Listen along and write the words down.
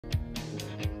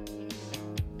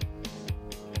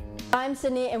I'm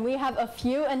Sydney, and we have a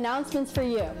few announcements for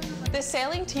you. The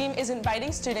sailing team is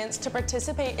inviting students to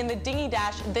participate in the Dinghy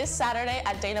Dash this Saturday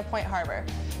at Dana Point Harbor.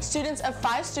 Students of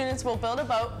 5 students will build a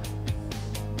boat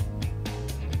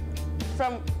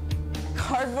from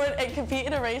cardboard and compete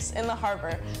in a race in the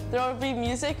harbor. There will be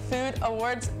music, food,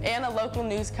 awards, and a local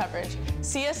news coverage.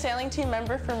 See a sailing team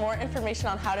member for more information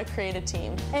on how to create a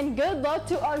team. And good luck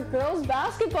to our girls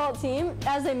basketball team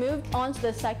as they move on to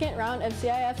the second round of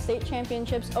CIF state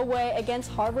championships away against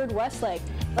Harvard Westlake.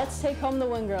 Let's take home the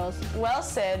win, girls. Well,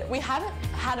 Sid, we haven't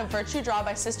had a virtue draw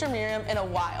by Sister Miriam in a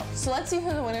while, so let's see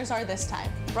who the winners are this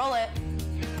time. Roll it.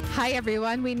 Hi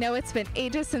everyone, we know it's been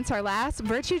ages since our last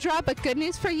virtue draw, but good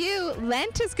news for you,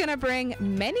 Lent is going to bring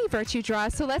many virtue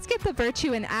draws, so let's get the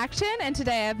virtue in action. And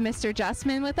today I have Mr.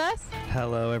 Justman with us.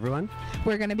 Hello everyone.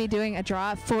 We're going to be doing a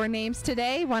draw of 4 names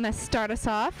today. Want to start us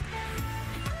off?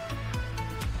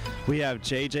 We have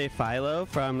JJ Philo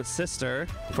from Sister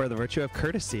for the virtue of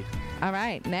courtesy. All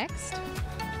right, next.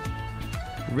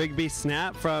 Rigby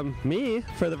Snap from me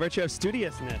for the virtue of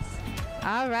studiousness.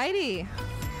 All righty.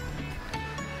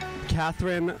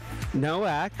 Catherine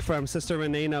Nowak from Sister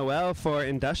Renee Noel for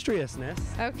industriousness.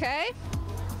 Okay.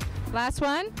 Last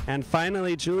one. And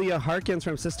finally, Julia Harkins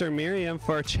from Sister Miriam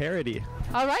for charity.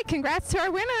 All right, congrats to our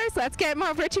winners. Let's get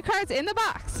more virtue cards in the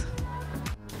box.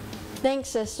 Thanks,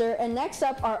 sister. And next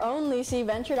up, our own Lisi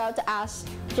ventured out to ask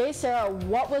JSerra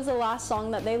what was the last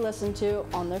song that they listened to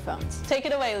on their phones. Take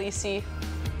it away, Lisi.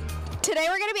 Today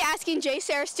we're going to be asking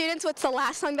JSerra students what's the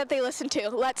last song that they listened to.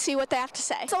 Let's see what they have to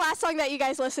say. What's the last song that you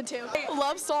guys listened to?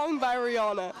 Love Song by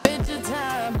Rihanna.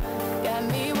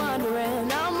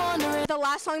 The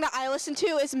last song that I listened to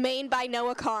is Maine by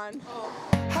Noah Kahan.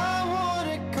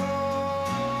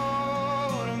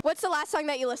 What's the last song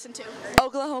that you listened to?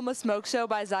 Oklahoma Smoke Show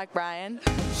by Zach Bryan.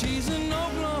 She's an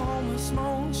Oklahoma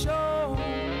Smoke Show.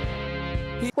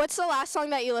 What's the last song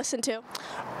that you listened to?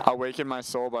 Awaken My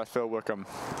Soul by Phil Wickham.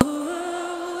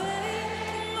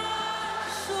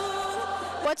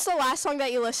 What's the last song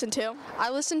that you listened to? I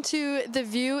listened to The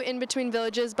View in Between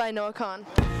Villages by Noah Kahan.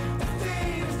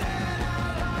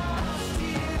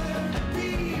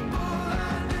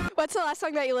 What's the last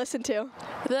song that you listened to?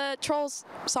 The Trolls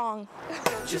song.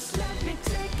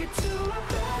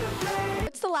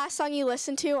 What's the last song you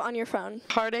listened to on your phone?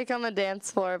 Heartache on the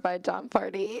Dance Floor by John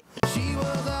Party.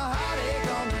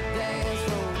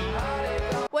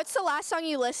 What's the last song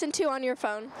you listened to on your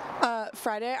phone?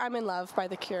 Friday, I'm in Love by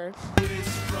The Cure.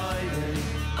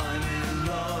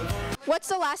 What's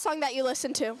the last song that you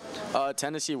listened to?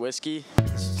 Tennessee Whiskey.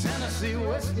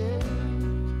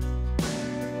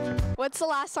 What's the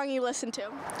last song you listened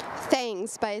to?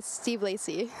 Thanks by Steve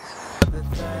Lacy.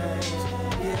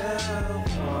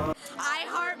 I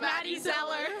Heart Maddie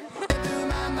Zeller.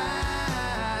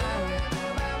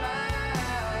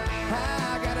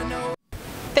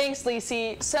 Thanks,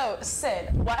 Lisi. So,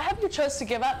 Sid, what have you chose to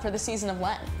give up for the season of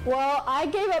Lent? Well, I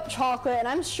gave up chocolate, and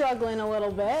I'm struggling a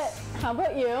little bit. How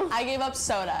about you? I gave up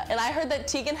soda, and I heard that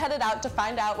Tegan headed out to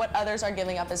find out what others are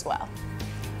giving up as well.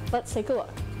 Let's take a look.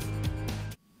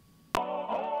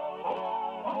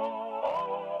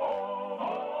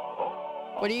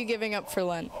 What are you giving up for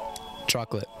Lent?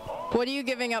 Chocolate. What are you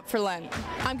giving up for Lent?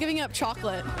 I'm giving up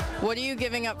chocolate. What are you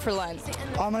giving up for Lent?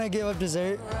 I'm gonna give up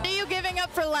dessert. What are you giving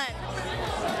up for Lent?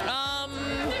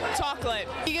 Chocolate.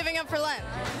 What are you giving up for Lent?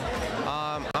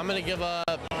 I'm gonna give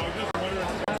up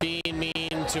being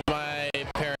mean to my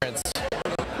parents.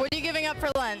 What are you giving up for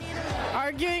Lent?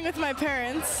 Arguing with my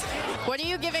parents. What are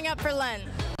you giving up for Lent?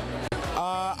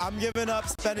 I'm giving up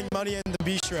spending money in the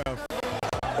bistro.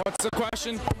 What's the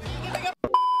question?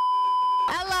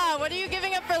 Ella, what are you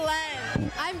giving up for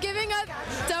Lent? I'm giving up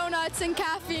donuts and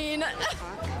caffeine.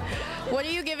 What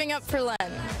are you giving up for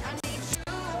Lent?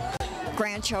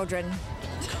 Grandchildren.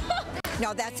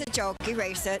 No, that's a joke.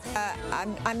 Erase it.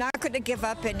 I'm not going to give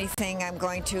up anything. I'm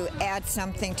going to add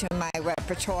something to my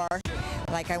repertoire.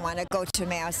 Like I want to go to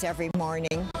Mass every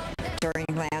morning during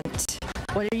Lent.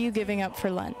 What are you giving up for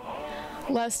Lent?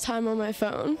 Less time on my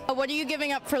phone. What are you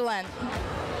giving up for Lent?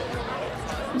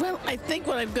 Well, I think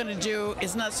what I'm going to do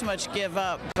is not so much give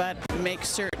up, but make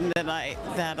certain that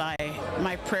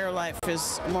my prayer life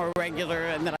is more regular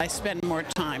and that I spend more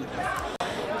time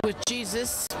with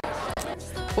Jesus.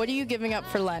 What are you giving up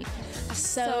for Lent?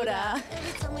 Soda.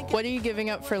 What are you giving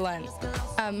up for Lent?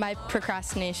 My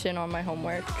procrastination on my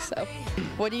homework. So.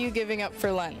 What are you giving up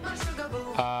for Lent?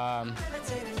 I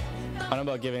don't know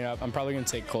about giving up. I'm probably gonna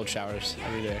take cold showers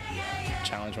every day.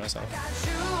 Challenge myself.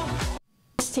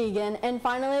 Tegan. And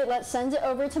finally, let's send it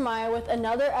over to Maya with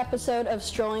another episode of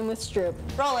Strolling with Stroupe.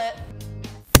 Roll it.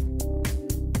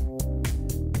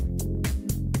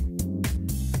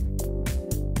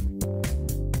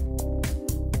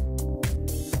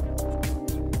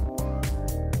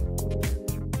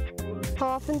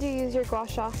 often do you use your gua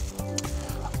sha?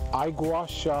 I gua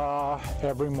sha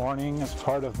every morning as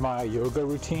part of my yoga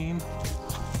routine.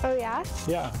 Oh yeah?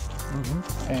 Yeah.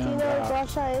 And, do you know what gua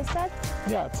sha is, Dad?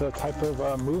 Yeah, it's a type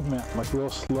of movement, like real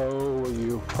slow, where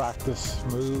you practice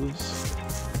moves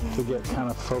to get kind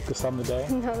of focused on the day.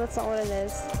 No, that's not what it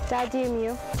is. Dad, do you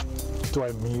mew? Do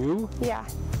I mew? Yeah.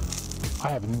 I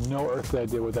have no earthly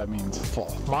idea what that means.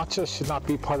 Matcha should not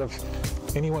be part of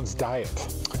anyone's diet.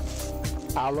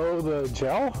 Aloe, the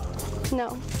gel? No.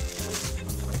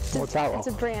 What's aloe? It's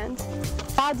a brand.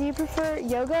 Dad, do you prefer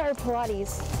yoga or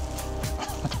Pilates?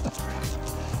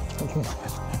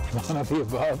 None of the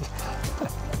above.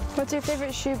 What's your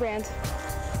favorite shoe brand?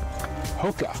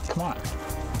 Hoka, come on.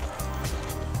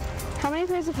 How many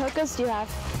pairs of Hokas do you have?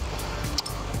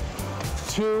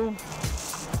 2.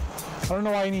 I don't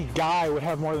know why any guy would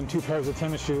have more than 2 pairs of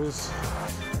tennis shoes.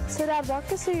 So Dad, walk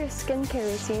us through your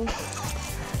skincare routine.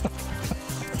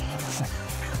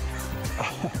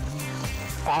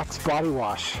 Axe body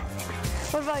wash.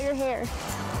 What about your hair?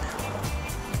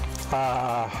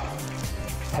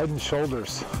 Head and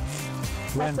Shoulders.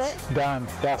 That's Rinse, it? done,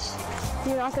 yes.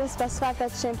 You're not going to specify if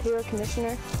that's shampoo or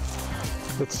conditioner?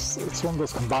 It's one of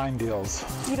those combined deals.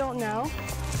 You don't know?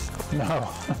 No.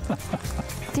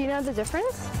 Do you know the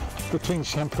difference? Between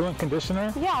shampoo and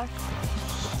conditioner? Yeah.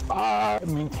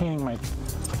 Maintaining my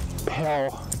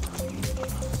pale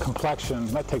complexion,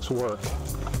 that takes work.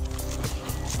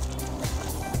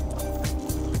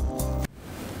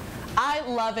 I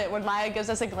love it when Maya gives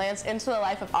us a glance into the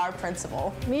life of our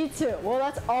principal. Me too. Well,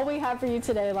 that's all we have for you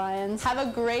today, Lions. Have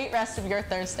a great rest of your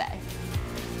Thursday.